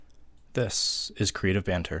This is Creative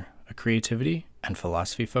Banter, a creativity and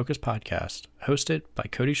philosophy-focused podcast hosted by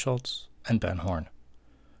Cody Schultz and Ben Horn.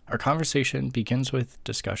 Our conversation begins with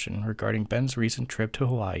discussion regarding Ben's recent trip to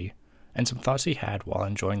Hawaii and some thoughts he had while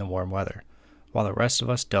enjoying the warm weather, while the rest of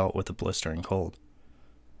us dealt with the blistering cold.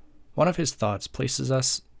 One of his thoughts places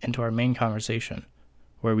us into our main conversation,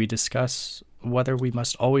 where we discuss whether we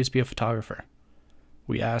must always be a photographer.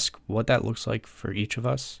 We ask what that looks like for each of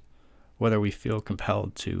us, whether we feel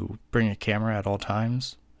compelled to bring a camera at all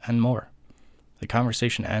times, and more. The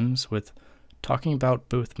conversation ends with talking about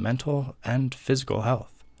both mental and physical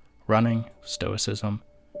health, running, stoicism,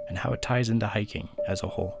 and how it ties into hiking as a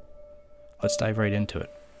whole. Let's dive right into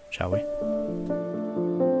it, shall we?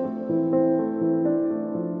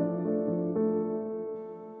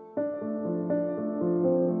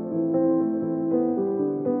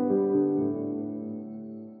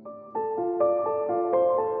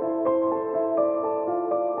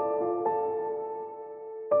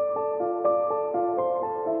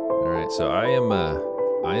 So I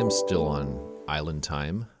am still on island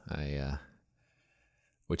time.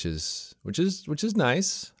 Which is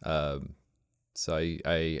nice. So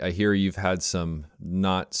I hear you've had some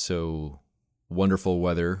not so wonderful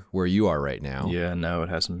weather where you are right now. Yeah, no, it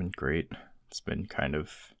hasn't been great. It's been kind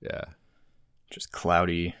of just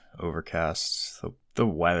cloudy, overcast. The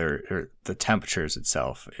weather or the temperatures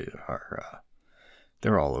itself are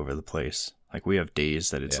they're all over the place. Like we have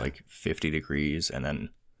days that it's like 50 degrees, and then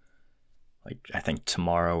I think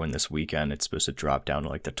tomorrow and this weekend it's supposed to drop down to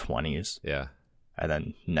like the 20s. Yeah. And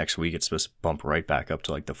then next week it's supposed to bump right back up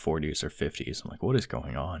to like the 40s or 50s. I'm like, what is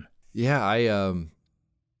going on? Yeah,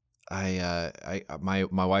 my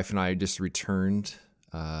wife and I just returned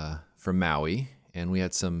from Maui, and we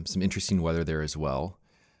had some interesting weather there as well.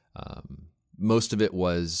 Most of it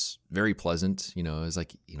was very pleasant. It was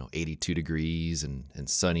 82 degrees and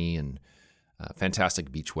sunny and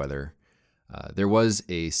fantastic beach weather. There was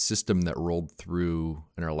a system that rolled through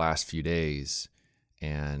in our last few days,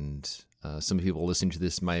 and some people listening to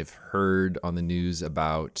this might have heard on the news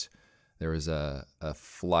about there was a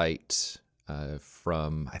flight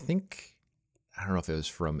from, I don't know if it was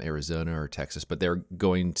from Arizona or Texas, but they're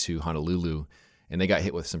going to Honolulu, and they got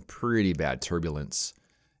hit with some pretty bad turbulence,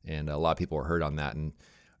 and a lot of people were hurt on that. And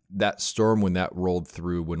that storm, when that rolled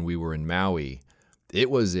through when we were in Maui, it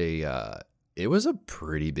was a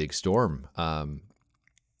pretty big storm.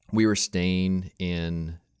 We were staying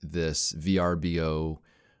in this VRBO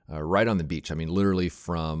right on the beach. I mean, literally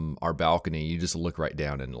from our balcony, you just look right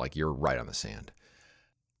down and you're right on the sand.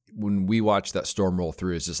 When we watched that storm roll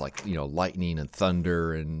through, it's just lightning and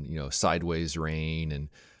thunder and sideways rain, and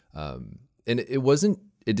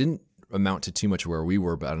it didn't amount to too much where we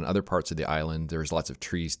were, but on other parts of the island, there was lots of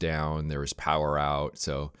trees down, there was power out,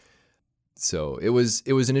 so it was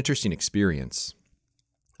an interesting experience.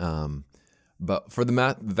 But for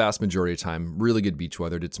the vast majority of the time, really good beach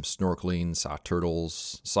weather. Did some snorkeling, saw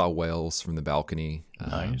turtles, saw whales from the balcony.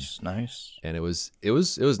 Nice. And it was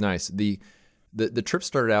nice. The trip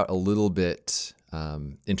started out a little bit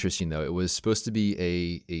interesting though. It was supposed to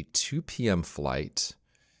be a 2 p.m. flight,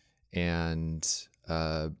 and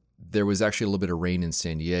there was actually a little bit of rain in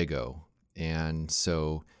San Diego, and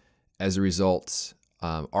so as a result,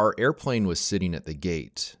 our airplane was sitting at the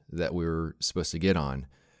gate that we were supposed to get on,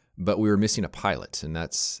 but we were missing a pilot, and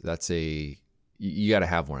that's you got to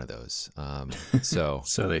have one of those. So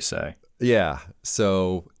so they say. Yeah.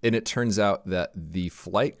 So, and it turns out that the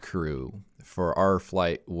flight crew for our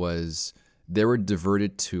flight they were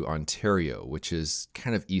diverted to Ontario, which is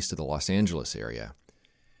kind of east of the Los Angeles area.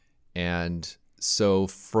 And so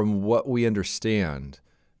from what we understand,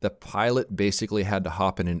 the pilot basically had to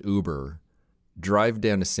hop in an Uber, drive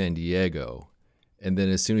down to San Diego, and then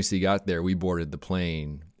as soon as he got there, we boarded the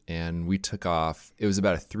plane and we took off. It was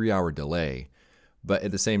about a 3-hour delay, but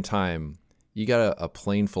at the same time, you got a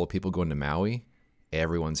plane full of people going to Maui,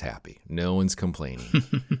 everyone's happy. No one's complaining.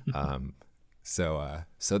 So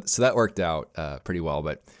that worked out pretty well.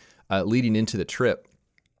 But leading into the trip,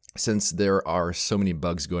 since there are so many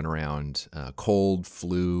bugs going around, cold,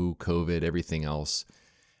 flu, COVID, everything else,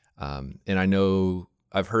 and I know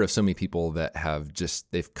I've heard of so many people that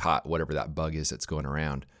they've caught whatever that bug is that's going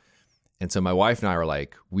around. And so my wife and I were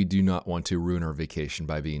like, we do not want to ruin our vacation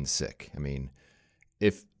by being sick. I mean,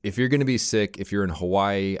 if you're going to be sick, if you're in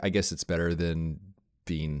Hawaii, I guess it's better than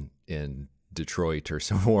being in Detroit or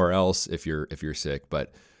somewhere else if you're sick.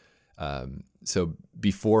 But so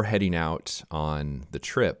before heading out on the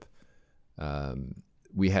trip, there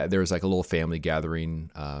was a little family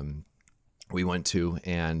gathering we went to,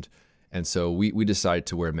 and so we decided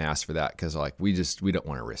to wear masks for that because we don't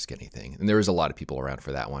want to risk anything. And there was a lot of people around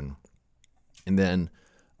for that one. And then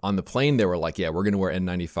on the plane, they were like, yeah, we're going to wear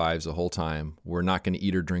N95s the whole time. We're not going to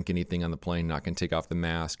eat or drink anything on the plane, not going to take off the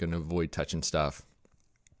mask, going to avoid touching stuff.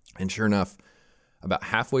 And sure enough, about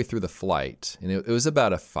halfway through the flight, and it was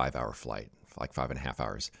about a 5-hour flight, like 5.5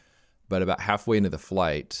 hours. But about halfway into the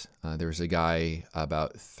flight, there was a guy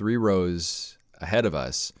about 3 rows ahead of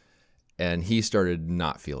us, and he started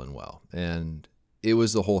not feeling well. And it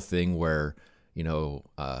was the whole thing where,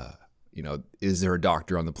 is there a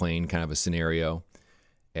doctor on the plane kind of a scenario?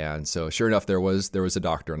 And so sure enough, there was a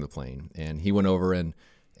doctor on the plane, and he went over and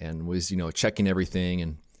was, checking everything.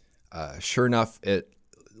 And sure enough, it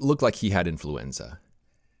looked like he had influenza.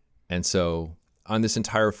 And so on this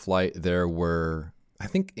entire flight, there were, I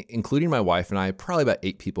think, including my wife and I, probably about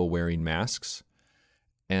 8 people wearing masks.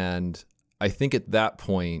 And I think at that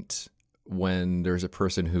point, when there's a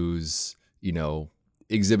person who's,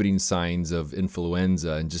 exhibiting signs of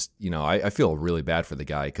influenza, and just, I feel really bad for the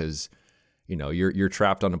guy because, you're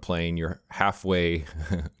trapped on a plane, you're halfway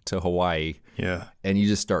to Hawaii, and you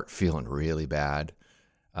just start feeling really bad.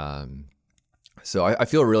 So I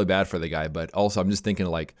feel really bad for the guy, but also I'm just thinking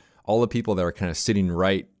like all the people that are kind of sitting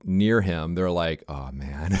right near him, they're like, oh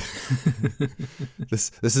man,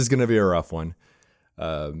 this is going to be a rough one.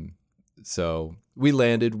 So we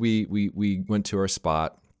landed, we went to our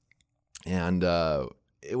spot, and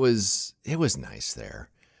it was nice there.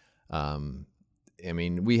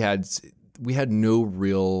 We had no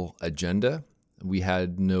real agenda. We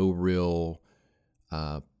had no real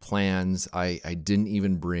plans. I didn't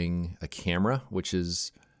even bring a camera, which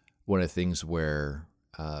is one of the things where,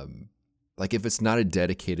 if it's not a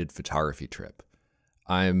dedicated photography trip,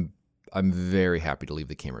 I'm very happy to leave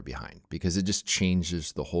the camera behind because it just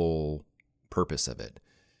changes the whole purpose of it.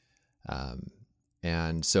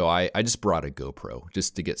 And so I just brought a GoPro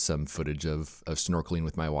just to get some footage of snorkeling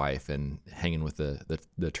with my wife and hanging with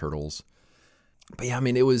the turtles. But yeah,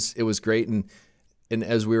 it was great. And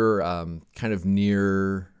as we were kind of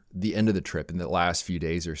near the end of the trip in the last few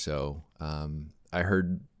days or so, I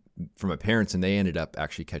heard from my parents, and they ended up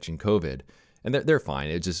actually catching COVID, and they're fine.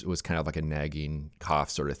 It just was kind of like a nagging cough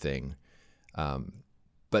sort of thing.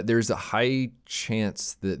 But there's a high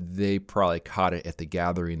chance that they probably caught it at the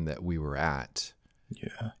gathering that we were at.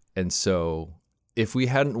 Yeah. And so if we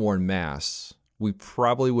hadn't worn masks, we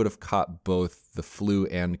probably would have caught both the flu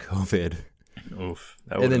and COVID. Oof.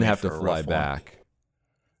 And then have to fly back.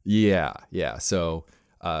 Yeah. So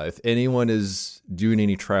if anyone is doing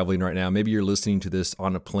any traveling right now, maybe you're listening to this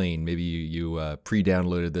on a plane. Maybe you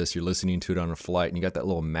pre-downloaded this. You're listening to it on a flight, and you got that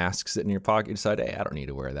little mask sitting in your pocket. You decide, hey, I don't need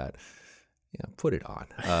to wear that. Yeah, put it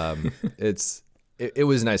on. It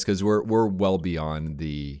was nice because we're well beyond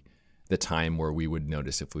the time where we would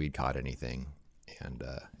notice if we'd caught anything, and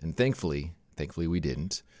thankfully we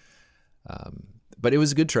didn't. But it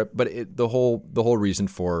was a good trip. But the whole reason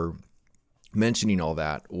for mentioning all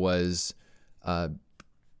that was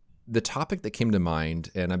the topic that came to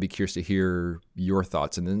mind, and I'd be curious to hear your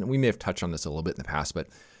thoughts. And then we may have touched on this a little bit in the past, but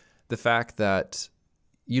the fact that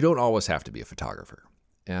you don't always have to be a photographer.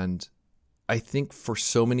 And I think for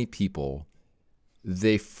so many people,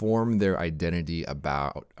 they form their identity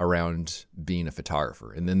around being a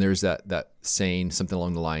photographer. And then there's that saying, something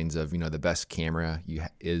along the lines of, the best camera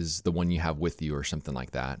is the one you have with you, or something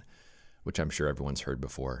like that, which I'm sure everyone's heard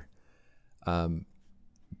before.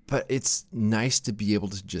 But it's nice to be able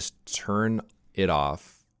to just turn it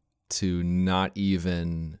off, to not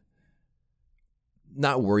worry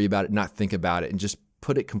about it, not think about it, and just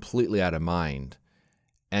put it completely out of mind.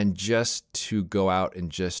 And just to go out and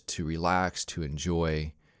just to relax, to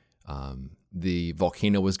enjoy. The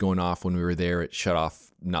volcano was going off when we were there. It shut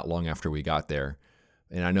off not long after we got there.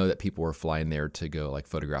 And I know that people were flying there to go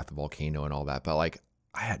photograph the volcano and all that. But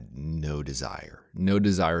I had no desire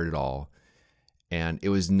at all. And it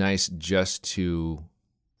was nice just to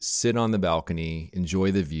sit on the balcony,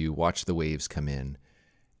 enjoy the view, watch the waves come in,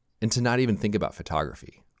 and to not even think about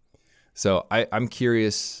photography. So I'm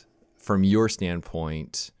curious, from your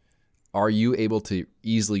standpoint, are you able to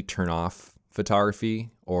easily turn off photography,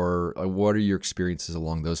 or what are your experiences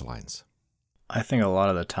along those lines? I think a lot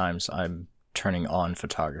of the times I'm turning on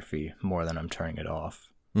photography more than I'm turning it off.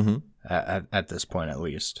 Mm-hmm. At this point, at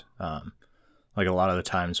least. A lot of the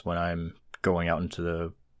times when I'm going out into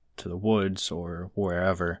the woods or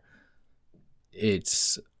wherever,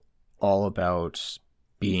 it's all about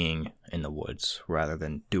being in the woods rather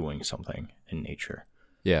than doing something in nature.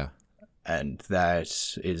 Yeah. And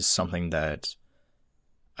that is something that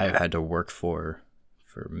I've had to work for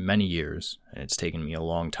many years, and it's taken me a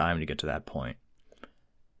long time to get to that point.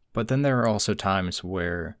 But then there are also times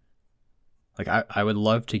where I would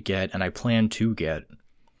love to get, and I plan to get,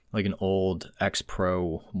 like an old X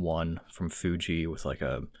Pro 1 from Fuji with like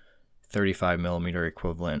a 35 millimeter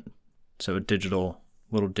equivalent. So a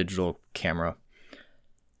little digital camera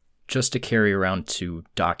just to carry around to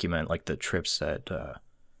document like the trips that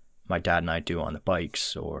my dad and I do on the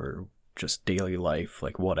bikes or just daily life,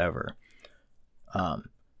 like whatever.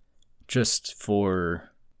 Just for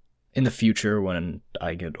in the future when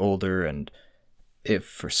I get older and if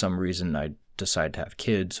for some reason I decide to have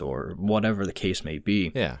kids or whatever the case may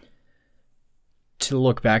be. Yeah. To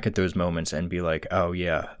look back at those moments and be like, oh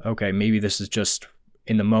yeah, okay, maybe this is just,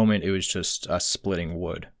 in the moment it was just us splitting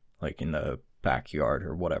wood, like in the backyard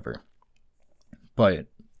or whatever. But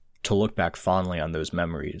to look back fondly on those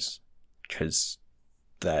memories, because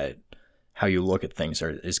that how you look at things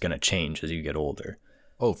is going to change as you get older.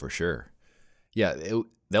 Oh, for sure. Yeah,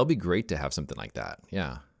 that'll be great to have something like that.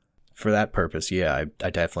 Yeah. For that purpose, yeah, I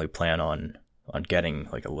definitely plan on getting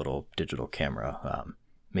like a little digital camera.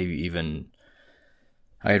 Maybe even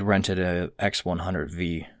I had rented a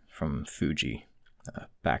X100V from Fuji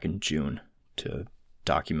back in June to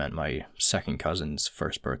document my second cousin's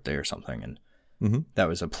first birthday or something, and that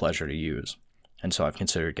was a pleasure to use. And so I've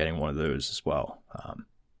considered getting one of those as well.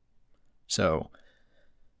 So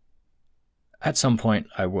at some point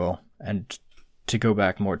I will. And to go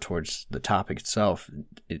back more towards the topic itself,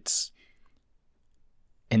 it's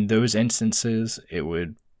in those instances, it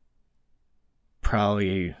would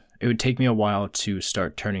take me a while to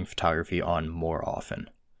start turning photography on more often.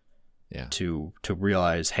 Yeah. To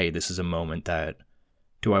realize, hey, this is a moment that,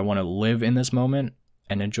 do I want to live in this moment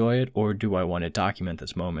and enjoy it, or do I want to document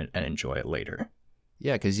this moment and enjoy it later?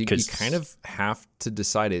 Yeah, because you kind of have to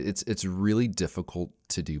decide it. It's really difficult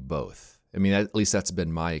to do both. I mean, at least that's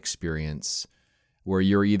been my experience, where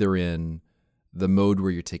you're either in the mode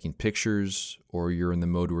where you're taking pictures or you're in the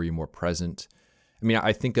mode where you're more present. I mean,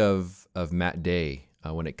 I think of Matt Day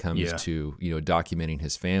when it comes to, documenting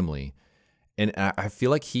his family. And I feel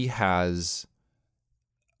like he has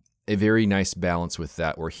a very nice balance with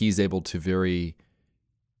that, where he's able to very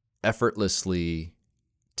effortlessly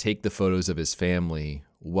take the photos of his family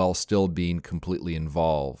while still being completely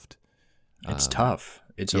involved. It's tough.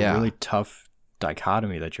 It's a really tough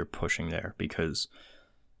dichotomy that you're pushing there, because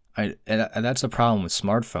and that's the problem with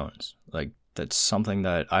smartphones. Like, that's something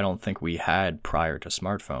that I don't think we had prior to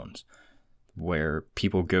smartphones, where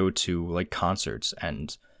people go to like concerts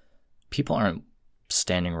and people aren't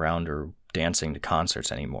standing around or dancing to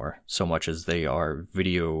concerts anymore so much as they are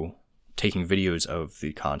taking videos of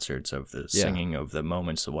the concerts, of the singing, of the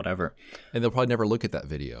moments, or whatever. And they'll probably never look at that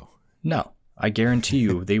video. No, I guarantee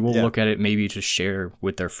you they will look at it maybe to share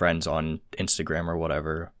with their friends on Instagram or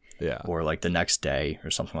whatever. Yeah. Or like the next day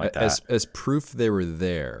or something like that. As proof they were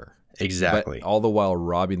there. Exactly. But all the while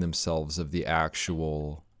robbing themselves of the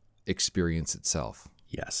actual experience itself.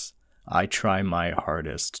 Yes. I try my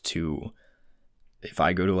hardest to, if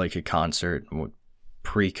I go to like a concert,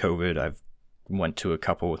 pre-COVID, I've went to a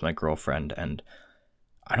couple with my girlfriend, and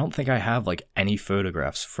I don't think I have like any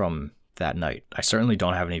photographs from that night. I certainly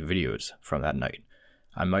don't have any videos from that night.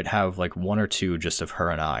 I might have like one or two just of her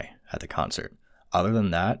and I at the concert. Other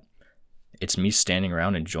than that, it's me standing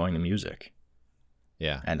around enjoying the music.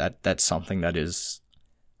 Yeah. And that's something that is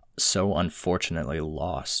so unfortunately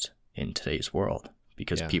lost in today's world,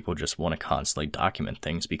 because people just want to constantly document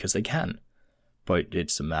things because they can. But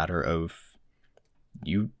it's a matter of,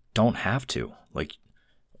 you don't have to. Like,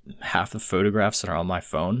 half the photographs that are on my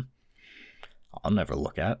phone, I'll never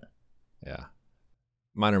look at. Yeah.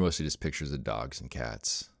 Mine are mostly just pictures of dogs and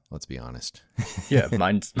cats. Let's be honest. Yeah,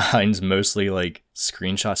 mine's mostly like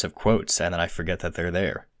screenshots of quotes, and then I forget that they're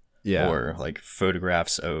there. Yeah. Or like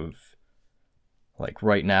photographs of, like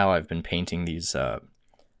right now I've been painting these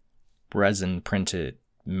resin printed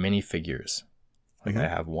minifigures. Like I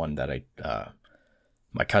have one that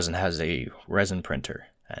my cousin has a resin printer,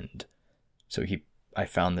 and so I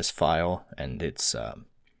found this file, and it's a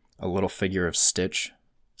little figure of Stitch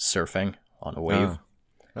surfing on a wave.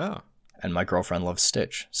 Oh. And my girlfriend loves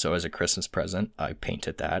Stitch, so as a Christmas present, I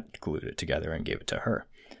painted that, glued it together, and gave it to her.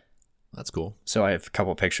 That's cool. So I have a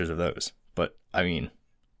couple pictures of those. But, I mean,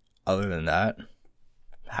 other than that,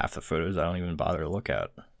 half the photos I don't even bother to look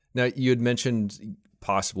at. Now, you had mentioned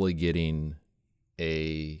possibly getting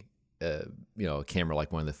a camera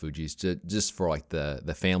like one of the Fujis just for like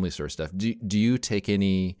the family sort of stuff. Do you take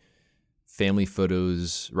any family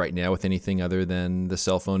photos right now with anything other than the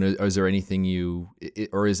cell phone? Or is there anything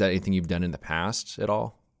is that anything you've done in the past at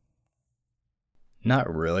all?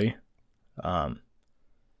 Not really.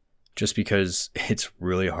 Just because it's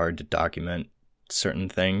really hard to document certain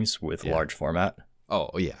things with large format. Oh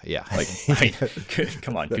yeah, yeah. Like,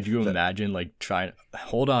 come on, could you imagine like trying?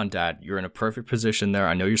 Hold on, Dad, you're in a perfect position there.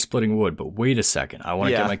 I know you're splitting wood, but wait a second. I want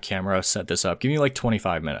to get my camera, set this up. Give me like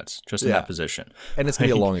 25 minutes just in that position. And it's gonna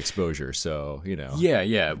be a long exposure, so you know.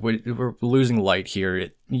 Yeah. We're losing light here.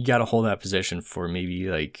 You got to hold that position for maybe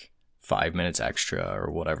like 5 minutes extra or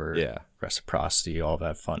whatever. Yeah. Reciprocity, all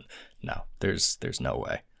that fun. No, there's no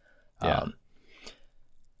way. Yeah.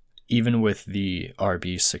 Even with the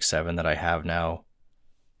RB67 that I have now,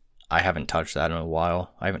 I haven't touched that in a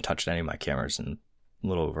while. I haven't touched any of my cameras in a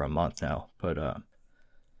little over a month now. But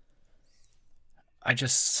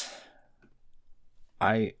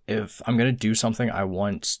if I'm gonna do something, I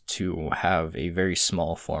want to have a very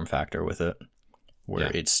small form factor with it, where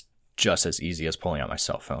it's just as easy as pulling out my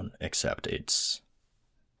cell phone, except it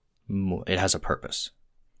has a purpose.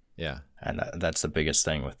 Yeah. And that's the biggest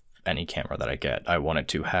thing with any camera that I get. I want it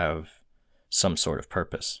to have some sort of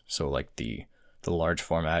purpose. So like the large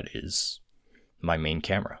format is my main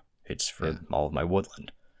camera. It's for all of my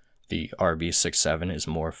woodland. The RB67 is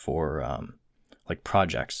more for like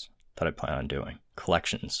projects that I plan on doing,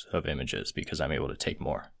 collections of images, because I'm able to take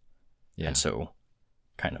more. Yeah. And so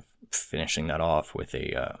kind of finishing that off with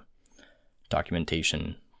a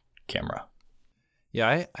documentation camera. Yeah,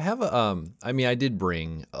 I have I did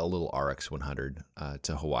bring a little RX100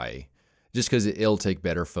 to Hawaii, just because it'll take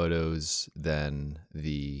better photos than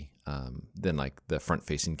like the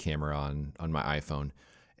front-facing camera on my iPhone.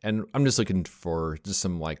 And I'm just looking for just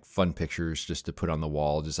some like fun pictures just to put on the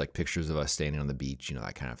wall, just like pictures of us standing on the beach,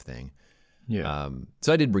 that kind of thing. Yeah.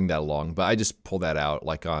 So I did bring that along, but I just pulled that out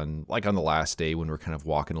like on the last day when we're kind of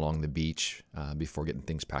walking along the beach before getting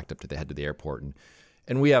things packed up to head to the airport,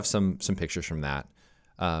 and we have some pictures from that.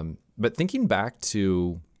 But thinking back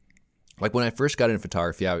to like when I first got into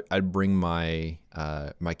photography, I'd bring my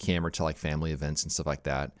camera to like family events and stuff like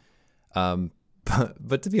that.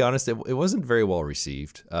 But to be honest, it wasn't very well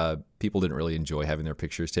received. People didn't really enjoy having their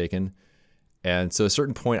pictures taken. And so at a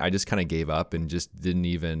certain point I just kind of gave up and just didn't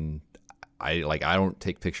even, I don't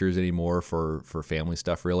take pictures anymore for family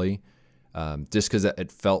stuff really. Just cause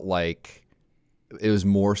it felt like it was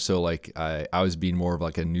more so like I was being more of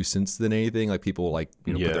like a nuisance than anything. Like people like,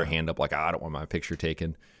 put their hand up like, I don't want my picture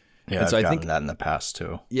taken. Yeah. So I've gotten that in the past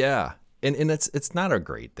too. Yeah. And it's not a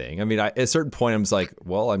great thing. I mean, at a certain point, I'm just like,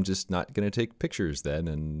 well, I'm just not going to take pictures then,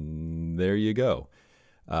 and there you go,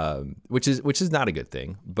 which is not a good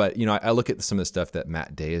thing. But I look at some of the stuff that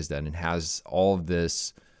Matt Day has done and has all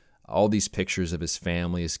these pictures of his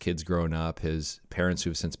family, his kids growing up, his parents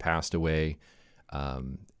who have since passed away,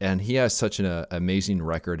 and he has such an amazing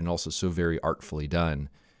record and also so very artfully done.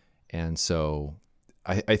 And so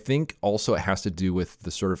I think also it has to do with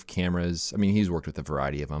the sort of cameras. I mean, he's worked with a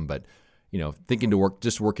variety of them, but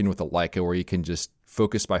working with a Leica where you can just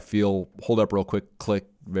focus by feel, hold up real quick, click,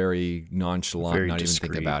 very nonchalant, very not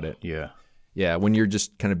discreet. Even think about it. Yeah. Yeah. When you're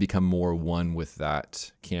just kind of become more one with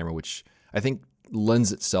that camera, which I think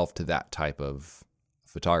lends itself to that type of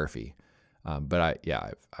photography. But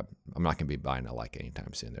I'm not going to be buying a Leica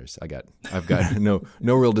anytime soon. I've got no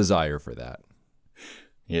real desire for that.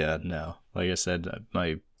 Yeah, no. Like I said,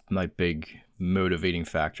 my big motivating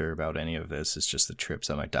factor about any of this is just the trips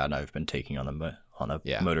that my dad and I have been taking on the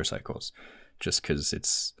motorcycles, just because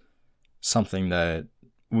it's something that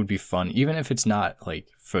would be fun, even if it's not like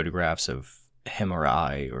photographs of him or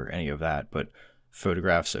I or any of that, but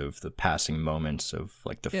photographs of the passing moments of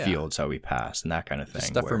like the fields how we passed and that kind of thing.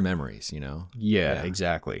 Just stuff for memories, Yeah,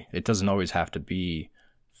 exactly. It doesn't always have to be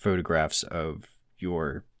photographs of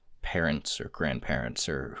your parents or grandparents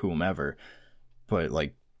or whomever, but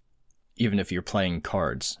like even if you're playing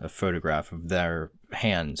cards, a photograph of their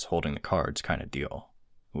hands holding the cards kind of deal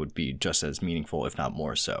would be just as meaningful, if not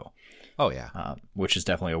more so. Oh yeah. Which is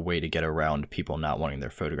definitely a way to get around people not wanting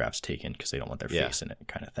their photographs taken because they don't want their face in it,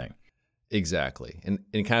 kind of thing. Exactly. And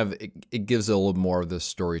kind of it gives a little more of the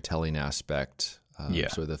storytelling aspect,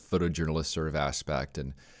 sort of the photojournalist sort of aspect,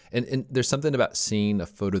 and there's something about seeing a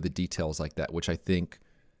photo, the details like that, which I think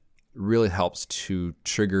really helps to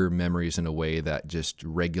trigger memories in a way that just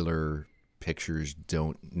regular pictures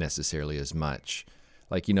don't necessarily as much.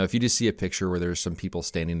 Like, if you just see a picture where there's some people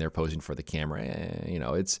standing there posing for the camera,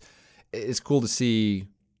 it's cool to see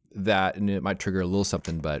that, and it might trigger a little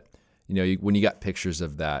something. But when you got pictures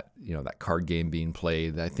of that, that card game being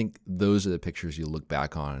played, I think those are the pictures you look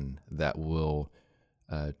back on that will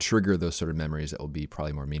trigger those sort of memories that will be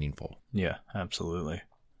probably more meaningful. Yeah, absolutely.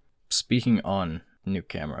 Speaking on new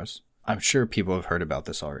cameras, I'm sure people have heard about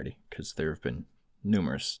this already because there have been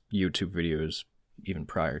numerous YouTube videos even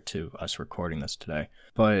prior to us recording this today.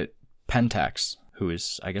 But Pentax, who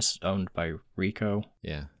is, I guess, owned by Ricoh.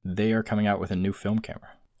 Yeah. They are coming out with a new film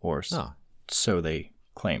camera, or Oh. so they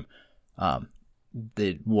claim.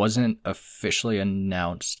 It wasn't officially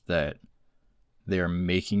announced that they're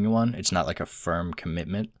making one. It's not like a firm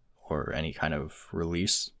commitment or any kind of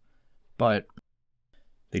release, but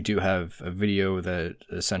they do have a video that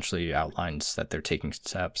essentially outlines that they're taking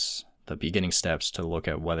steps, the beginning steps, to look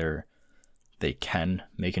at whether they can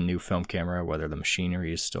make a new film camera, whether the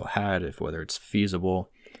machinery is still whether it's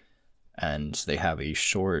feasible. And they have a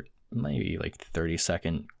short, maybe like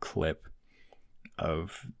 30-second clip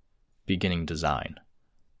of beginning design,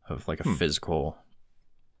 of like a physical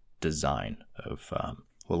design of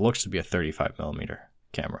what looks to be a 35 millimeter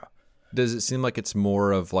camera. Does it seem like it's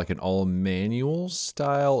more of like an all manual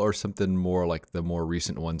style, or something more like the more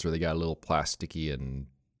recent ones where they got a little plasticky and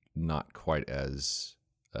not quite as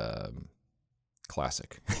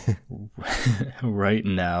classic? Right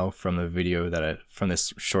now, from the video from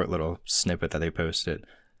this short little snippet that they posted,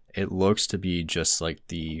 it looks to be just like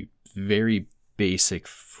the very basic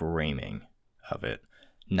framing of it.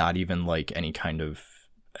 Not even like any kind of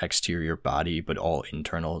exterior body, but all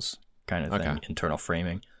internals kind of thing. Okay. Internal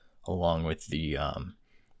framing, along with the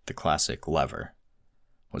classic lever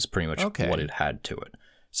was pretty much what it had to it.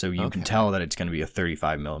 So you can tell that it's going to be a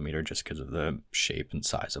 35 millimeter just because of the shape and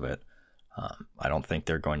size of it. I don't think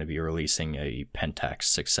they're going to be releasing a Pentax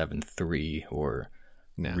 673 or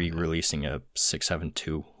re-releasing a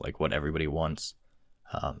 672 like what everybody wants.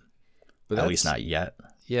 But at least not yet.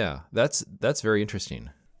 Yeah, that's very interesting.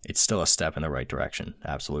 It's still a step in the right direction.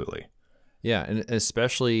 Absolutely. Yeah, and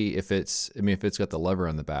especially if it's got the lever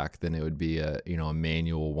on the back, then it would be a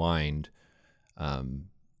manual wind,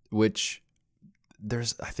 which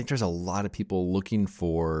I think there's a lot of people looking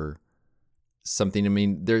for something. I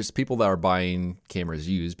mean, there's people that are buying cameras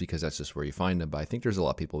used because that's just where you find them. But I think there's a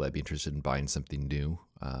lot of people that'd be interested in buying something new,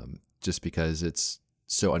 just because it's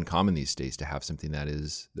so uncommon these days to have something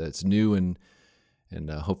that's new and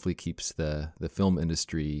hopefully keeps the film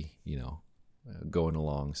industry, going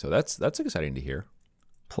along. So that's exciting to hear.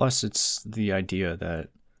 Plus, it's the idea that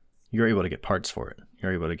you're able to get parts for it.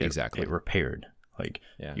 You're able to get it repaired. Like,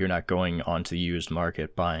 you're not going onto the used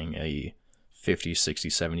market buying a 50, 60,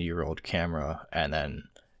 70-year-old camera and then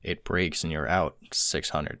it breaks and you're out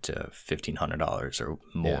 $600 to $1,500 or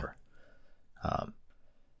more. Yeah.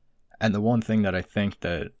 And the one thing that I think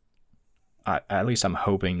that at least I'm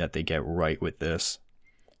hoping that they get right with this,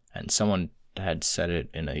 and someone had said it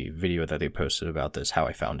in a video that they posted about this, how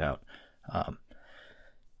I found out,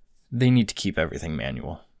 they need to keep everything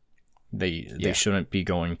manual. They shouldn't be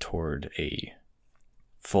going toward a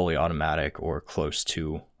fully automatic or close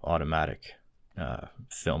to automatic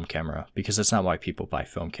film camera, because that's not why people buy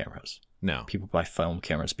film cameras. No. People buy film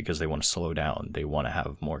cameras because they want to slow down. They want to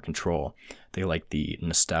have more control. They like the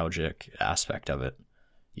nostalgic aspect of it,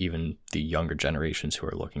 even the younger generations who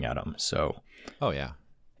are looking at them. So,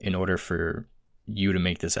 in order for you to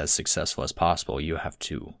make this as successful as possible, you have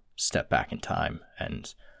to step back in time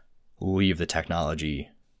and leave the technology,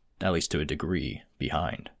 at least to a degree,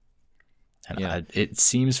 behind. And it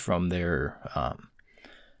seems from their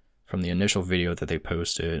from the initial video that they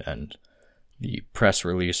posted and the press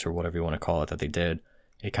release, or whatever you want to call it, that they did,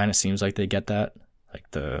 it kind of seems like they get that. Like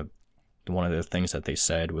one of the things that they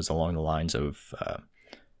said was along the lines of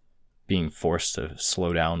being forced to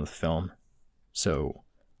slow down with film. So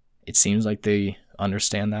it seems like they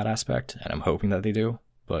understand that aspect, and I'm hoping that they do,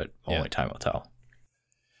 but only time will tell.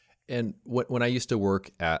 And when I used to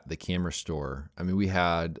work at the camera store, I mean, we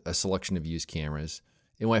had a selection of used cameras.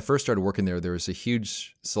 And when I first started working there was a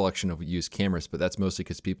huge selection of used cameras, but that's mostly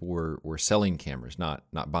because people were selling cameras,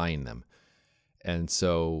 not buying them. And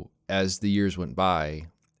so as the years went by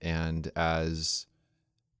and as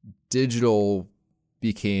digital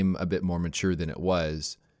became a bit more mature than it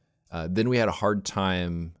was, then we had a hard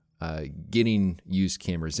time getting used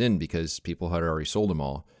cameras in because people had already sold them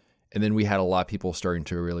all. And then we had a lot of people starting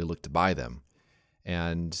to really look to buy them.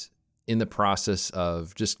 And in the process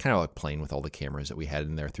of just kind of like playing with all the cameras that we had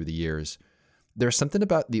in there through the years, there's something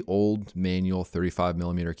about the old manual 35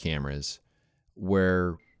 millimeter cameras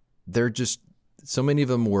where they're just, so many of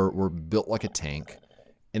them were built like a tank.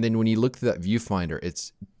 And then when you look through that viewfinder,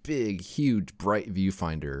 it's big, huge, bright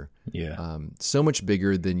viewfinder. Yeah. So much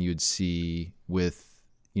bigger than you'd see with,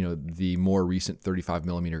 the more recent 35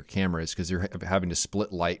 millimeter cameras, because they're having to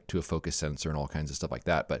split light to a focus sensor and all kinds of stuff like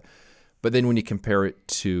that. But then when you compare it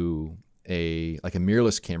to a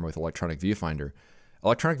mirrorless camera with electronic viewfinders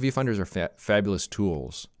are fabulous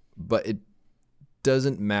tools, but it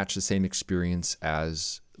doesn't match the same experience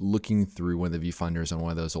as looking through one of the viewfinders on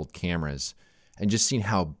one of those old cameras and just seeing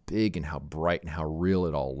how big and how bright and how real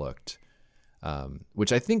it all looked,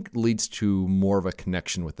 which I think leads to more of a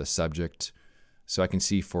connection with the subject. So I can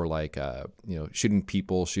see for like, shooting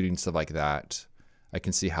people, shooting stuff like that, I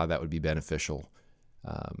can see how that would be beneficial.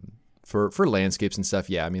 For landscapes and stuff,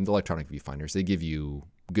 yeah, I mean, the electronic viewfinders, they give you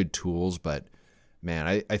good tools, but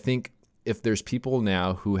man, I think if there's people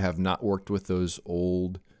now who have not worked with those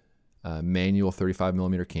old manual 35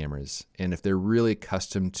 millimeter cameras, and if they're really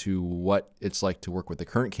accustomed to what it's like to work with the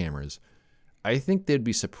current cameras, I think they'd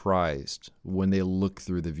be surprised when they look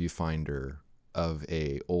through the viewfinder of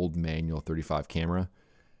a old manual 35 camera,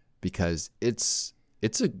 because it's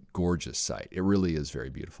a gorgeous sight. It really is very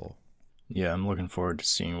beautiful. Yeah, I'm looking forward to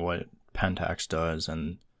seeing what Pentax does,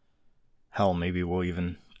 and hell, maybe we'll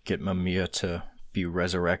even get Mamiya to be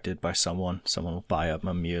resurrected by someone. Someone will buy up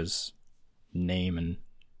Mamiya's name and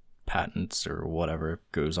patents or whatever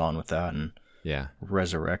goes on with that, and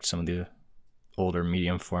resurrect some of the older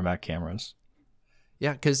medium format cameras.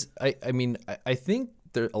 Yeah, because I think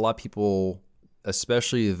there a lot of people,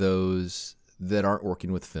 especially those that aren't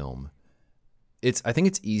working with film, I think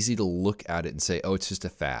it's easy to look at it and say, oh, it's just a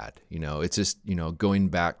fad. It's just, going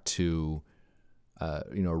back to,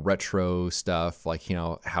 retro stuff, like,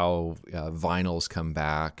 how vinyls come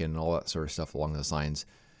back and all that sort of stuff along those lines.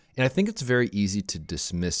 And I think it's very easy to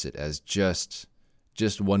dismiss it as just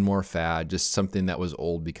one more fad, just something that was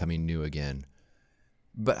old becoming new again.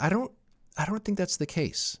 But I don't think that's the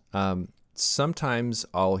case. Sometimes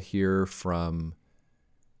I'll hear from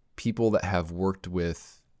people that have worked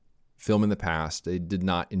with film in the past, they did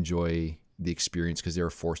not enjoy the experience because they were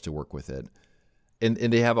forced to work with it. And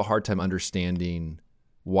they have a hard time understanding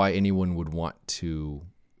why anyone would want to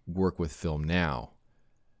work with film now.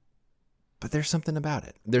 But there's something about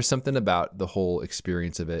it. There's something about the whole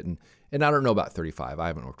experience of it. And I don't know about 35. I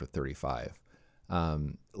haven't worked with 35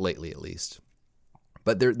 lately, at least.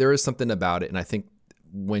 But there is something about it. And I think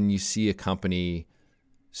when you see a company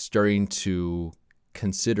starting to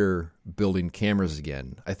consider building cameras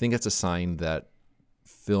again, I think it's a sign that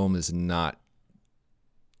film is not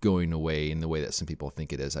going away in the way that some people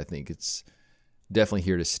think it is. I think it's definitely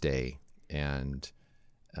here to stay, and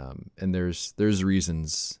there's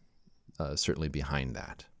reasons certainly behind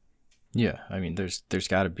that. Yeah, I mean, there's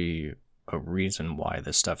got to be a reason why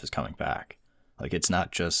this stuff is coming back. Like, it's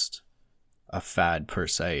not just a fad per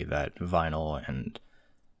se that vinyl and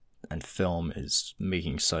film is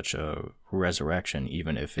making such a resurrection,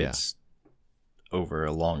 even if it's over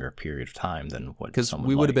a longer period of time than what, because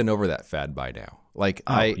we would have been over that fad by now. Like,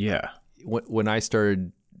 when I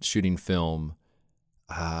started shooting film,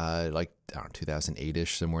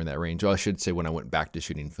 2008-ish, somewhere in that range. Well, I should say when I went back to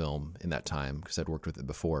shooting film in that time, because I'd worked with it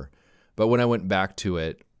before. But when I went back to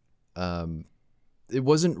it, it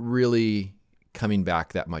wasn't really coming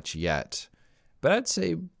back that much yet. But I'd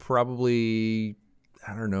say probably,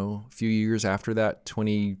 I don't know, a few years after that,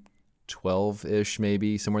 2012-ish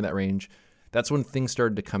maybe, somewhere in that range, that's when things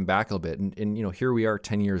started to come back a little bit. And here we are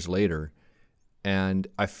 10 years later, and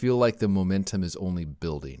I feel like the momentum is only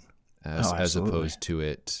building as opposed to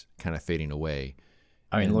it kind of fading away.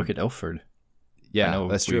 I mean, look at Ilford. Yeah, I know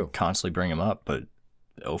that's true. Constantly bring him up, but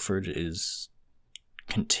Ilford is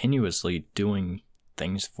continuously doing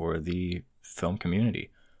things for the film community.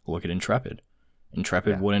 Look at Intrepid.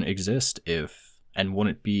 Intrepid wouldn't exist and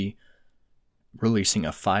wouldn't be releasing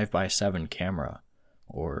a 5x7 camera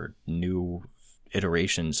or new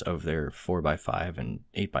iterations of their 4x5 and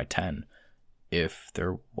 8x10 if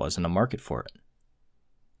there wasn't a market for it.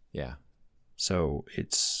 Yeah. So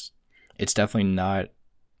it's definitely not.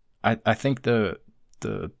 I think the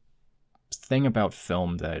thing about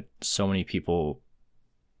film that so many people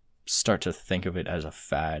start to think of it as a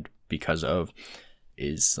fad because of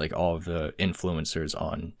is like all of the influencers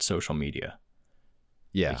on social media.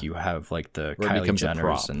 Yeah. Like, you have like the Kylie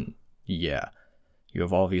Jenners, and you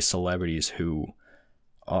have all these celebrities who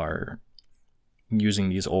are using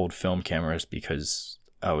these old film cameras because,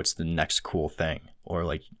 oh, it's the next cool thing. Or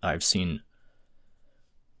like I've seen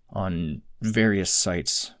on various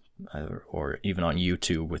sites or even on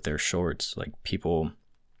YouTube with their shorts, like people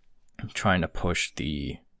trying to push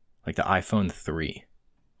the iPhone 3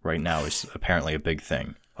 right now is apparently a big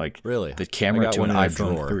thing. Like, really, the camera to an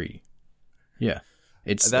iPhone 3. Yeah.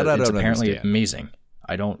 It's apparently understand. Amazing.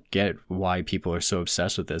 I don't get why people are so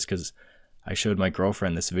obsessed with this, because I showed my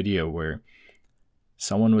girlfriend this video where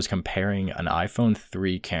someone was comparing an iPhone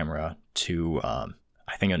 3 camera to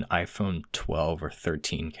I think an iPhone 12 or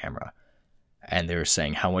 13 camera, and they were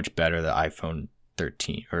saying how much better the iPhone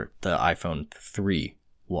 13 or the iPhone 3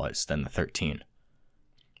 was than the 13.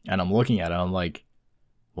 And I'm looking at it, I'm like,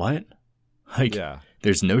 what? Like,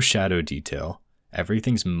 there's no shadow detail.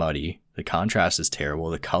 Everything's muddy. The contrast is terrible.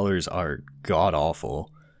 The colors are god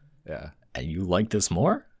awful. Yeah. And you like this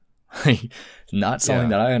more? Not something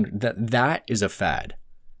that is a fad.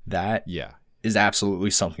 That is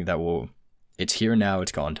absolutely something that it's here now,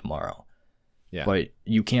 it's gone tomorrow. Yeah. But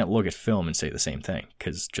you can't look at film and say the same thing,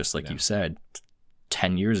 because just like you said,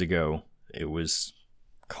 10 years ago, it was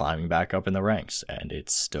climbing back up in the ranks, and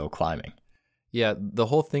it's still climbing. Yeah, the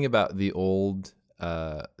whole thing about the old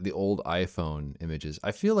iPhone images,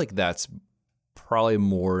 I feel like that's probably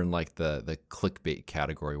more in like the clickbait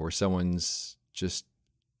category, where someone's just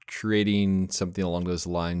creating something along those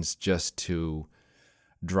lines just to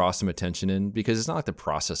draw some attention in, because it's not like the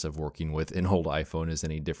process of working with an old iPhone is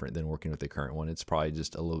any different than working with the current one. It's probably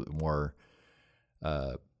just a little bit more,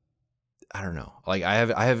 I don't know. Like I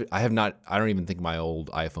don't even think my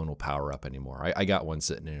old iPhone will power up anymore. I got one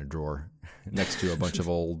sitting in a drawer next to a bunch of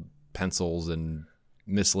old pencils and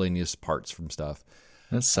miscellaneous parts from stuff.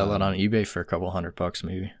 Let's sell it on eBay for a couple $100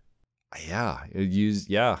 maybe. Yeah, he'll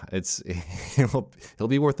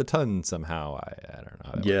be worth a ton somehow. I don't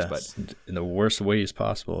know how that works, but in the worst ways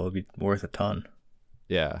possible, it'll be worth a ton.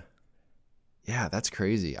 Yeah, that's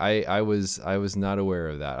crazy. I was not aware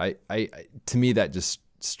of that. I to me that just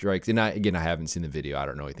strikes, and I haven't seen the video. I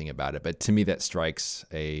don't know anything about it, but to me that strikes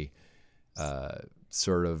a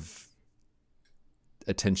sort of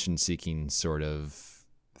attention-seeking sort of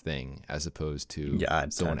thing, as opposed to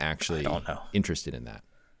someone actually interested in that.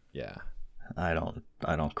 Yeah. I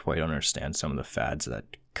don't quite understand some of the fads that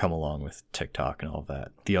come along with TikTok and all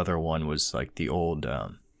that. The other one was like the old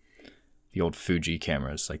Fuji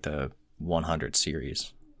cameras, like the 100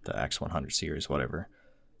 series, the X100 series, whatever.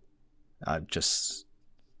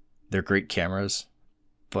 They're great cameras,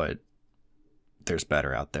 but there's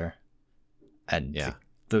better out there. And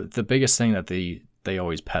the biggest thing that they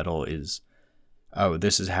always peddle is, oh,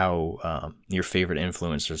 this is how your favorite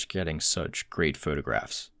influencers are getting such great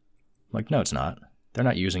photographs. I'm like, no, it's not. They're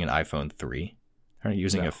not using an iPhone 3. They're not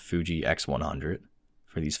using a Fuji X100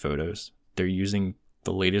 for these photos. They're using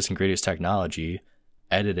the latest and greatest technology,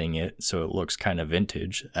 editing it so it looks kind of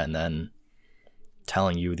vintage, and then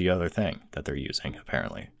telling you the other thing that they're using,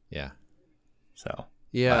 apparently. Yeah. So.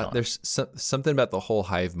 Yeah, there's something about the whole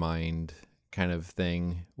hive mind kind of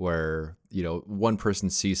thing where, one person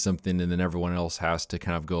sees something and then everyone else has to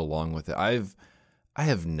kind of go along with it. I've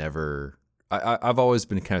always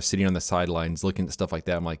been kind of sitting on the sidelines looking at stuff like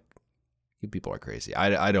that. I'm like, you people are crazy.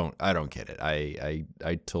 I don't get it. I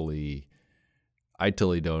totally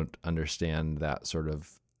don't understand that sort of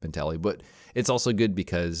mentality. But it's also good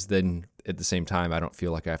because then at the same time, I don't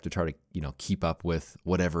feel like I have to try to, keep up with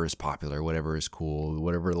whatever is popular, whatever is cool,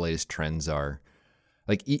 whatever the latest trends are.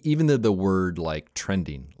 Like even the word like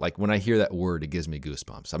trending, like when I hear that word, it gives me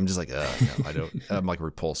goosebumps. I'm just like, no, I don't. I'm like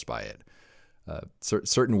repulsed by it.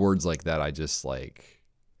 Certain words like that, I just like.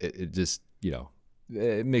 It just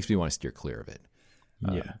it makes me want to steer clear of it.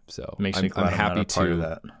 So makes me glad I'm happy to part of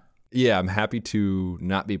that. Yeah, I'm happy to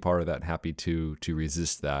not be part of that. Happy to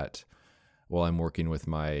resist that while I'm working with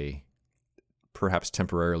my perhaps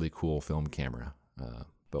temporarily cool film camera.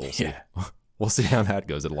 But we'll see. Yeah. We'll see how that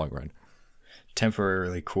goes in the long run.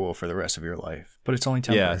 Temporarily cool for the rest of your life, but it's only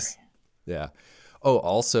temporary. Yes. Yeah. Oh,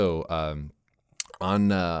 also, on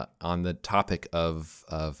the topic of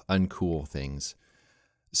uncool things.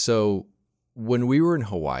 So when we were in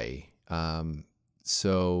Hawaii,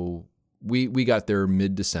 so we got there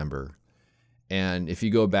mid-December, and if you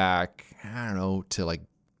go back, I don't know, to like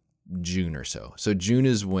June or so. So June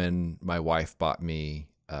is when my wife bought me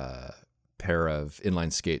a pair of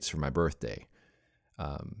inline skates for my birthday.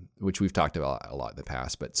 Which we've talked about a lot in the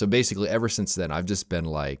past. But so basically ever since then, I've just been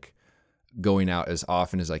like going out as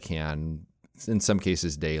often as I can, in some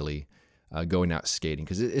cases daily, going out skating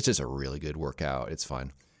because it's just a really good workout. It's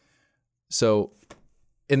fun. So,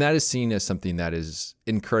 and that is seen as something that is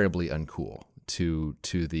incredibly uncool to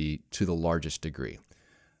the largest degree.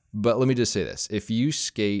 But let me just say this. If you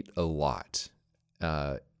skate a lot,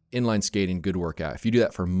 inline skating, good workout, if you do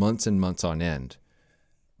that for months and months on end,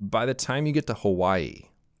 by the time you get to Hawaii,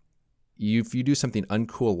 if you do something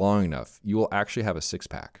uncool long enough, you will actually have a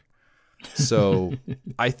six-pack. So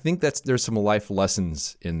I think there's some life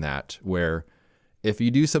lessons in that, where if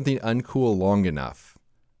you do something uncool long enough,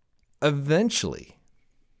 eventually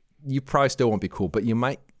you probably still won't be cool, but you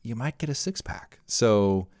might get a six-pack.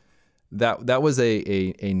 So that was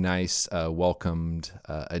a nice welcomed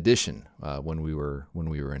addition when we were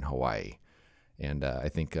in Hawaii. And I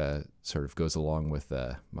think sort of goes along with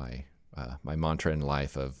my mantra in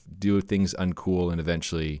life of do things uncool, and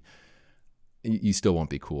eventually you still won't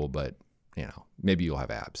be cool, but maybe you'll have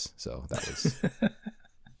abs. So that was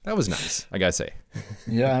That was nice, I gotta say.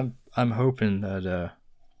 Yeah, I'm hoping that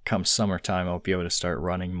come summertime I'll be able to start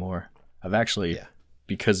running more. I've actually,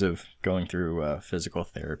 because of going through physical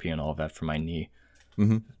therapy and all of that for my knee,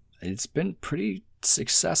 it's been pretty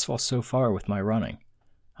successful so far with my running.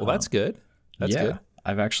 Well, that's good. That's good.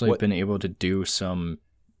 I've actually been able to do some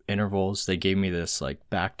intervals. They gave me this like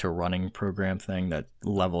back to running program thing that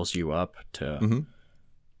levels you up to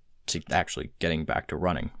actually getting back to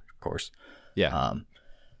running, of course. Yeah.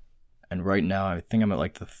 And right now I think I'm at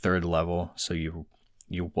like the 3rd level. So you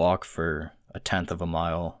walk for 1/10 of a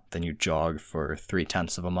mile, then you jog for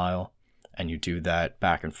 3/10 of a mile, and you do that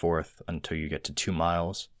back and forth until you get to 2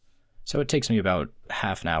 miles. So it takes me about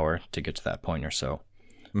half an hour to get to that point or so.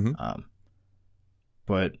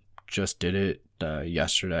 But just did it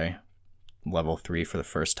yesterday, level 3 for the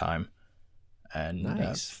first time,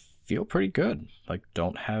 and feel pretty good. Like,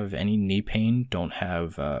 don't have any knee pain, don't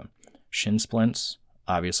have shin splints.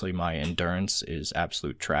 Obviously, my endurance is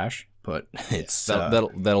absolute trash, but it's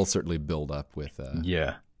that'll certainly build up with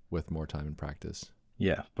with more time in practice.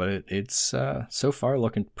 Yeah, but it's so far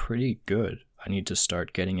looking pretty good. I need to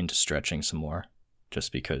start getting into stretching some more,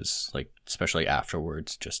 just because, like, especially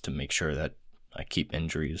afterwards, just to make sure that I keep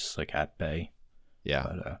injuries like at bay.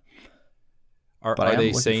 Yeah. But, are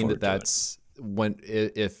they saying that that's when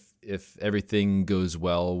if everything goes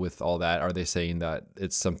well with all that? Are they saying that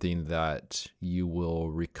it's something that you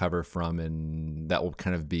will recover from and that will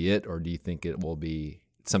kind of be it, or do you think it will be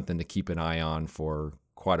something to keep an eye on for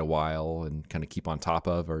quite a while and kind of keep on top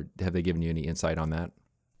of, or have they given you any insight on that?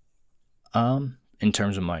 In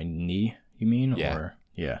terms of my knee, you mean? Yeah. Or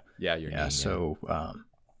your knee. So,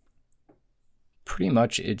 pretty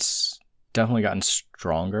much it's definitely gotten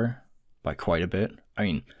stronger by quite a bit. I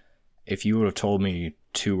mean, if you would have told me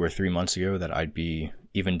 2 or 3 months ago that I'd be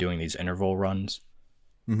even doing these interval runs,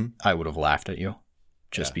 I would have laughed at you,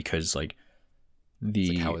 just because like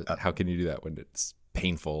how can you do that when it's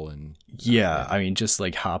painful and I mean, just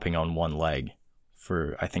like hopping on one leg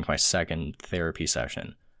for I think my 2nd therapy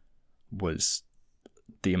session was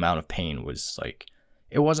the amount of pain was like,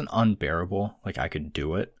 it wasn't unbearable, like I could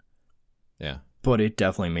do it, but it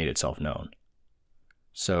definitely made itself known.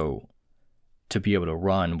 So to be able to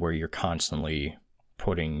run where you're constantly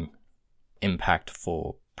putting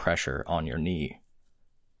impactful pressure on your knee,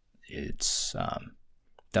 it's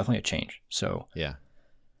definitely a change. So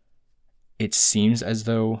it seems as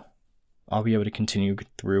though I'll be able to continue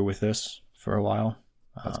through with this for a while.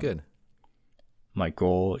 That's good. My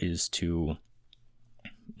goal is to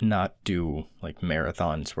not do like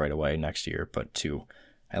marathons right away next year, but to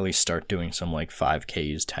at least start doing some like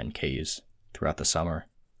 5Ks, 10Ks throughout the summer.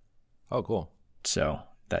 Oh, cool. So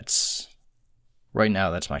that's right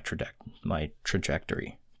now. That's my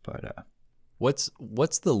trajectory. But what's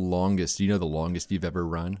the longest? Do you know the longest you've ever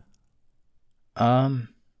run?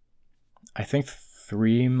 I think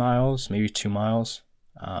 3 miles, maybe 2 miles.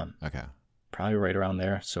 Okay. Probably right around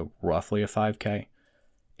there. So roughly a 5K.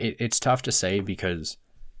 It's tough to say because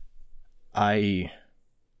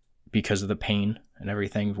of the pain and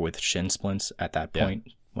everything with shin splints at that point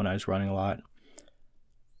when I was running a lot.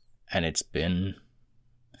 And it's been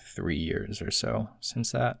 3 years or so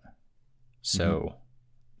since that. So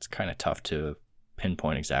it's kind of tough to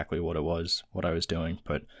pinpoint exactly what it was, what I was doing.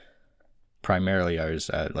 But primarily I was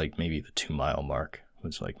at like maybe the 2 mile mark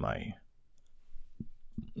was like my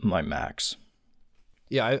max.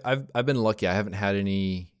 Yeah, I've been lucky. I haven't had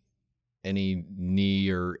any knee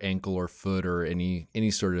or ankle or foot or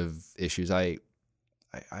any sort of issues. I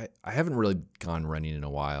haven't really gone running in a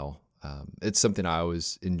while. It's something I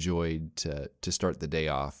always enjoyed to start the day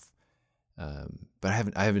off, but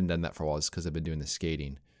I haven't done that for a while just because I've been doing the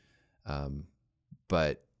skating.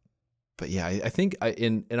 But yeah, I think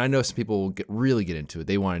and I know some people really get into it.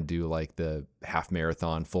 They want to do like the half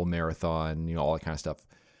marathon, full marathon, all that kind of stuff.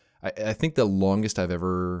 I think the longest I've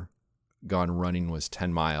ever gone running was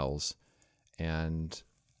 10 miles, and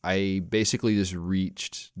I basically just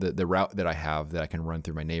reached the route that I have that I can run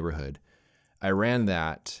through my neighborhood. I ran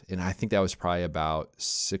that, and I think that was probably about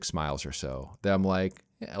 6 miles or so. Then I'm like,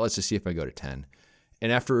 let's just see if I go to 10.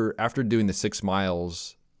 And after doing the 6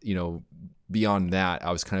 miles, beyond that,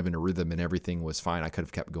 I was kind of in a rhythm and everything was fine. I could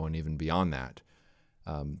have kept going even beyond that.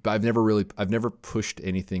 But I've never pushed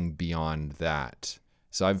anything beyond that.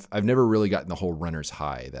 So I've never really gotten the whole runner's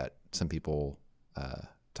high that some people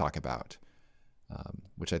talk about,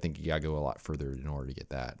 which I think you gotta go a lot further in order to get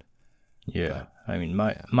that. Yeah, I mean,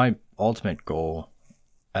 my ultimate goal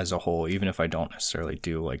as a whole, even if I don't necessarily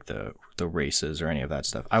do like the races or any of that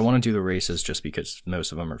stuff, I want to do the races just because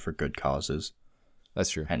most of them are for good causes. That's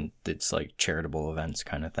true. And it's like charitable events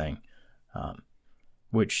kind of thing.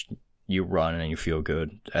 which you run and you feel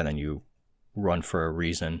good, and then you run for a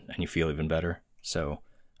reason and you feel even better. So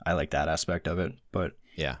I like that aspect of it. But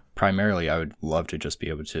Yeah. primarily, I would love to just be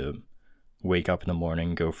able to wake up in the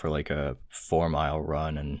morning, go for like a 4-mile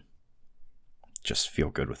run, and just feel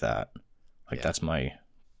good with that. Like that's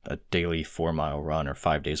a daily 4-mile run or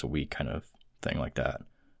 5 days a week kind of thing like that.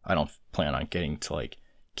 I don't plan on getting to like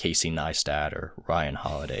Casey Neistat or Ryan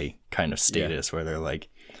Holiday kind of status where they're like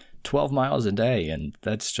 12 miles a day and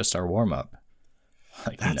that's just our warm up.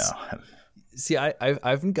 Like, no. See, I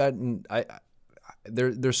haven't gotten,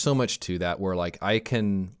 there's so much to that where like I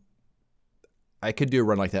could do a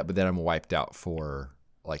run like that, but then I'm wiped out for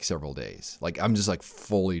like several days. Like I'm just like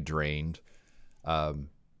fully drained.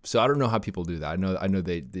 So I don't know how people do that. I know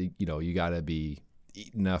they you gotta be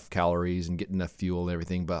eat enough calories and get enough fuel and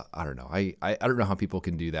everything, but I don't know. I don't know how people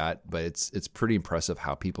can do that, but it's pretty impressive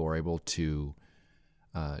how people are able to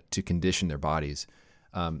condition their bodies.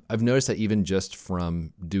 I've noticed that even just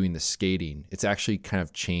from doing the skating, it's actually kind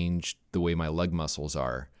of changed the way my leg muscles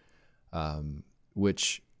are,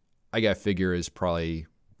 which I gotta figure is probably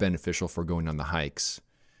beneficial for going on the hikes.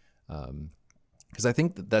 Because I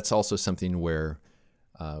think that's also something where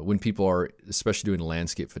when people are, especially doing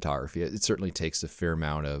landscape photography, it certainly takes a fair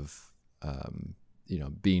amount of,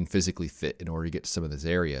 being physically fit in order to get to some of those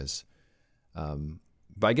areas.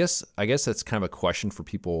 But I guess that's kind of a question for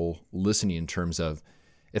people listening in terms of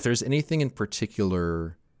if there's anything in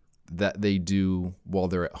particular that they do while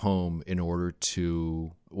they're at home in order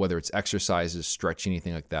to, whether it's exercises, stretching,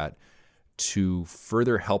 anything like that, to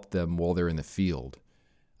further help them while they're in the field.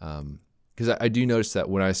 Because I do notice that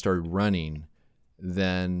when I started running,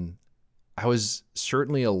 then I was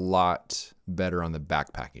certainly a lot better on the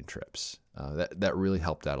backpacking trips. That really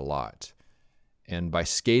helped out a lot. And by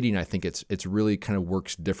skating, I think it's really kind of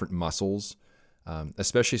works different muscles,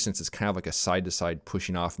 especially since it's kind of like a side-to-side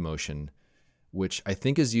pushing off motion, which I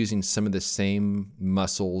think is using some of the same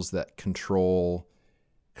muscles that control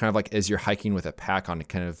kind of like as you're hiking with a pack on,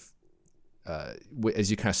 kind of as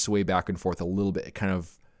you kind of sway back and forth a little bit, it kind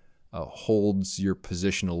of holds your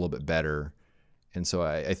position a little bit better. And so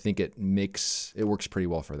I think it works pretty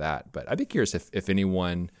well for that. But I'd be curious if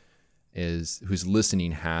anyone who's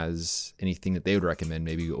listening has anything that they would recommend,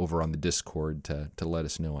 maybe over on the Discord to let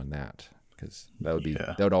us know on that, because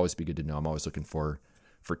that would always be good to know. I'm always looking for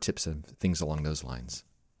tips and things along those lines.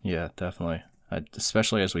 Yeah, definitely.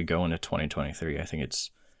 Especially as we go into 2023, I think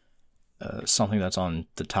it's something that's on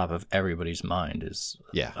the top of everybody's mind is,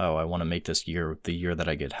 I want to make this year the year that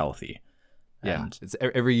I get healthy. Yeah, it's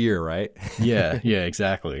every year, right? yeah,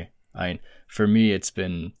 exactly. For me, it's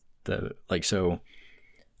been so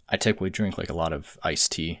I typically drink like a lot of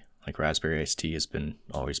iced tea, like raspberry iced tea has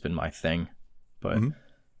always been my thing. But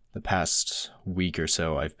the past week or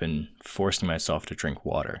so, I've been forcing myself to drink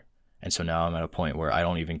water. And so now I'm at a point where I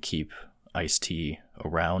don't even keep iced tea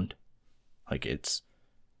around. Like it's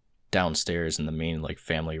downstairs in the main like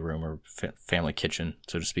family room or family kitchen,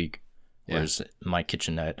 so to speak. Whereas my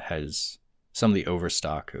kitchenette has some of the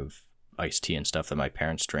overstock of iced tea and stuff that my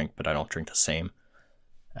parents drink, but I don't drink the same.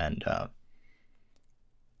 And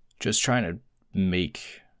just trying to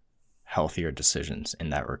make healthier decisions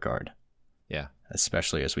in that regard. Yeah.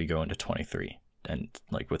 Especially as we go into 23. And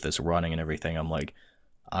like with this running and everything, I'm like,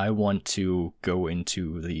 I want to go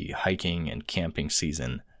into the hiking and camping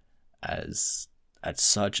season at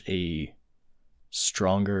such a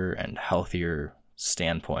stronger and healthier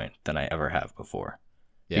standpoint than I ever have before.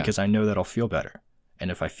 Yeah. Because I know that I'll feel better.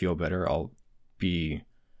 And if I feel better, I'll be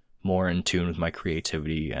more in tune with my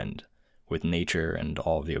creativity and with nature and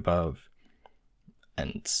all of the above.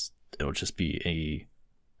 And it'll just be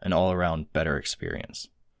an all-around better experience.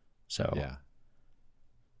 So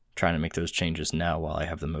trying to make those changes now while I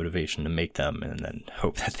have the motivation to make them and then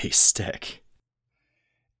hope that they stick.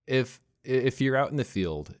 If you're out in the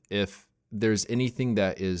field, if there's anything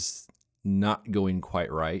that is not going quite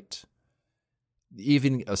right,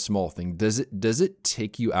 even a small thing, does it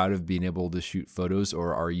take you out of being able to shoot photos,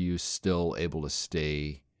 or are you still able to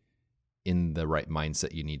stay in the right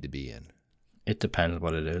mindset you need to be in? It depends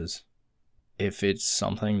what it is. If it's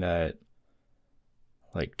something that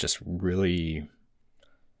like just really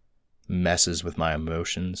messes with my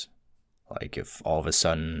emotions, like if all of a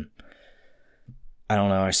sudden, I don't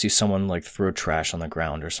know, I see someone like throw trash on the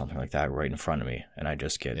ground or something like that right in front of me and I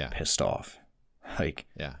just get pissed off,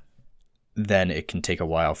 then it can take a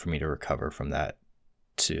while for me to recover from that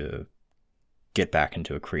to get back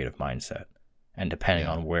into a creative mindset. And depending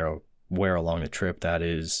on where along the trip that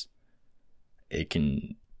is, it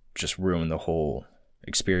can just ruin the whole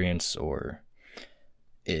experience, or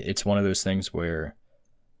it's one of those things where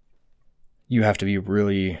you have to be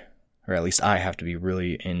really, or at least I have to be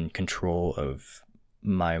really in control of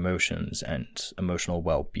my emotions and emotional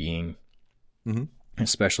well-being, Mm-hmm.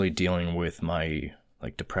 especially dealing with my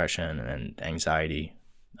like depression and anxiety.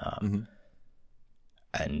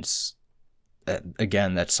 And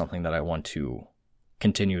again, that's something that I want to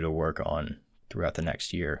continue to work on throughout the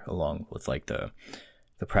next year, along with like the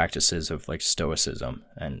practices of like stoicism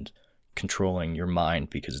and controlling your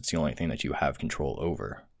mind, because it's the only thing that you have control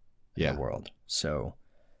over in the world. So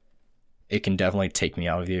it can definitely take me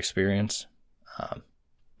out of the experience,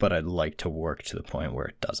 but I'd like to work to the point where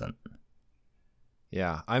it doesn't.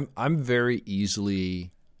 Yeah, I'm very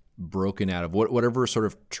easily broken out of whatever sort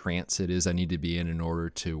of trance it is I need to be in order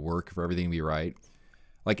to work, for everything to be right.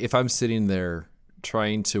 Like if I'm sitting there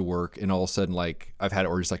trying to work and all of a sudden like I've had it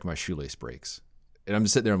where just like my shoelace breaks and I'm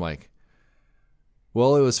just sitting there, I'm like,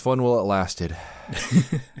 well, it was fun while it lasted.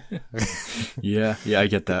 Yeah, I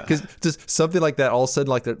get that. Because just something like that, all of a sudden,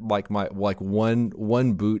 like that, like my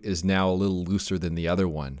one boot is now a little looser than the other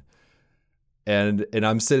one, and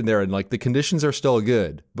I'm sitting there and like the conditions are still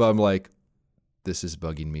good, but I'm like, this is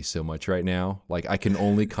bugging me so much right now. Like I can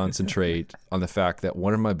only concentrate on the fact that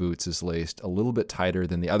one of my boots is laced a little bit tighter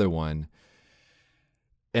than the other one.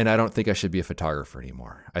 And I don't think I should be a photographer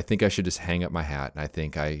anymore. I think I should just hang up my hat, and I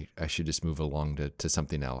think I should just move along to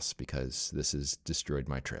something else, because this has destroyed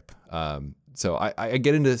my trip. So I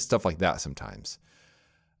get into stuff like that sometimes.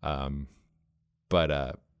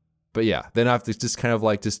 But yeah, then I have to just kind of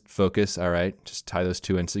like just focus. All right, just tie those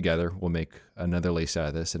two ends together. We'll make another lace out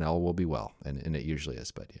of this, and all will be well. And it usually is.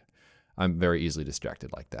 But yeah, I'm very easily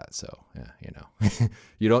distracted like that. So yeah,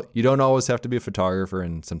 you don't always have to be a photographer.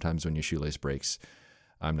 And sometimes when your shoelace breaks,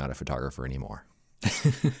 I'm not a photographer anymore.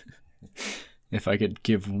 If I could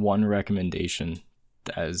give one recommendation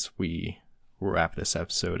as we wrap this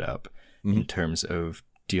episode up, in terms of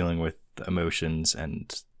dealing with emotions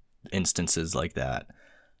and instances like that,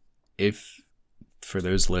 if for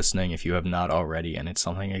those listening, if you have not already, and it's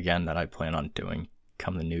something again that I plan on doing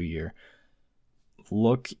come the new year,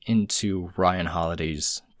 look into Ryan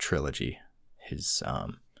Holiday's trilogy, his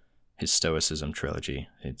Stoicism trilogy.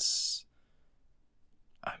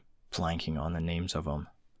 Blanking on the names of them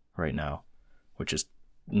right now, which is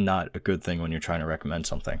not a good thing when you're trying to recommend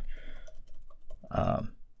something. Well,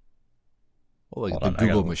 like the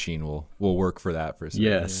Google machine will work for that for a second.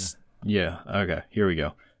 Yes. Yeah. Okay. Here we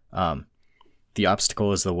go. The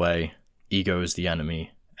obstacle is the way, ego is the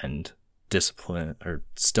enemy, and discipline or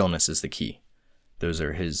stillness is the key. Those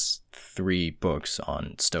are his 3 books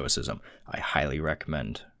on Stoicism. I highly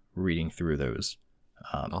recommend reading through those.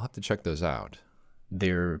 I'll have to check those out.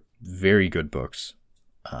 They're very good books,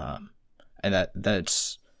 and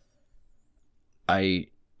that's I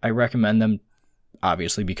recommend them,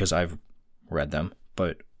 obviously because I've read them,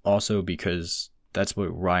 but also because that's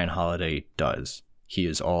what Ryan Holiday does. He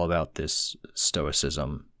is all about this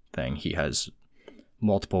Stoicism thing. He has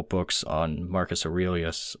multiple books on Marcus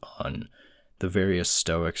Aurelius, on the various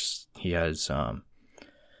Stoics. He has a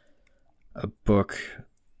book,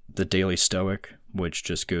 The Daily Stoic, which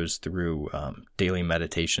just goes through daily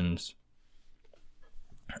meditations.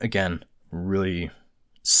 Again, really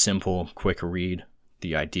simple, quick read.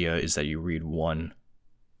 The idea is that you read one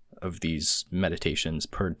of these meditations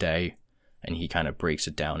per day, and he kind of breaks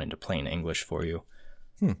it down into plain English for you.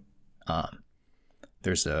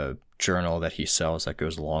 There's a journal that he sells that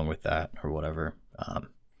goes along with that or whatever.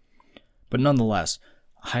 But nonetheless,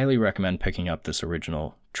 highly recommend picking up this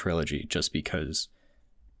original trilogy, just because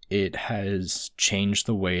it has changed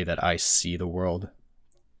the way that I see the world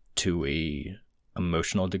to a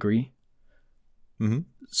emotional degree.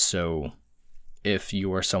 So if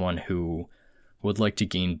you are someone who would like to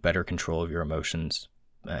gain better control of your emotions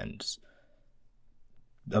and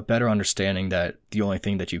a better understanding that the only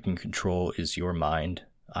thing that you can control is your mind,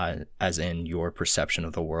 as in your perception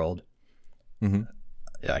of the world,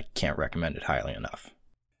 I can't recommend it highly enough.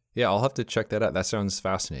 Yeah, I'll have to check that out. That sounds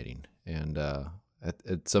fascinating. And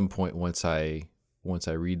at some point, once I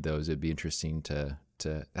read those, it'd be interesting to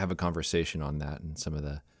have a conversation on that and some of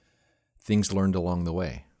the things learned along the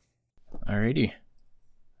way. Alrighty.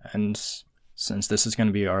 And since this is going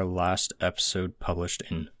to be our last episode published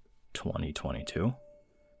in 2022,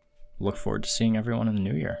 look forward to seeing everyone in the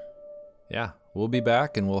new year. Yeah, we'll be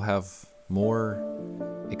back and we'll have more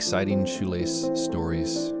exciting shoelace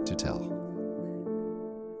stories to tell.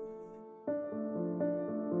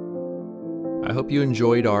 I hope you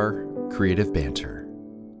enjoyed our creative banter.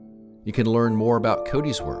 You can learn more about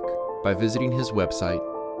Cody's work by visiting his website,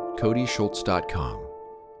 codyschultz.com.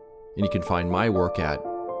 And you can find my work at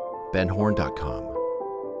benhorn.com.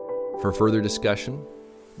 For further discussion,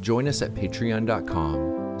 join us at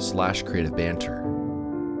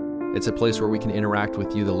patreon.com/creativebanter. It's a place where we can interact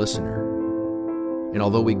with you, the listener. And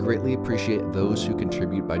although we greatly appreciate those who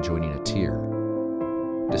contribute by joining a tier,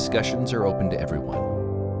 discussions are open to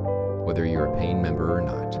everyone, whether you're a paying member or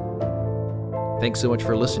not. Thanks so much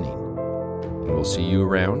for listening, and we'll see you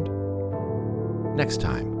around next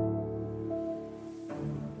time.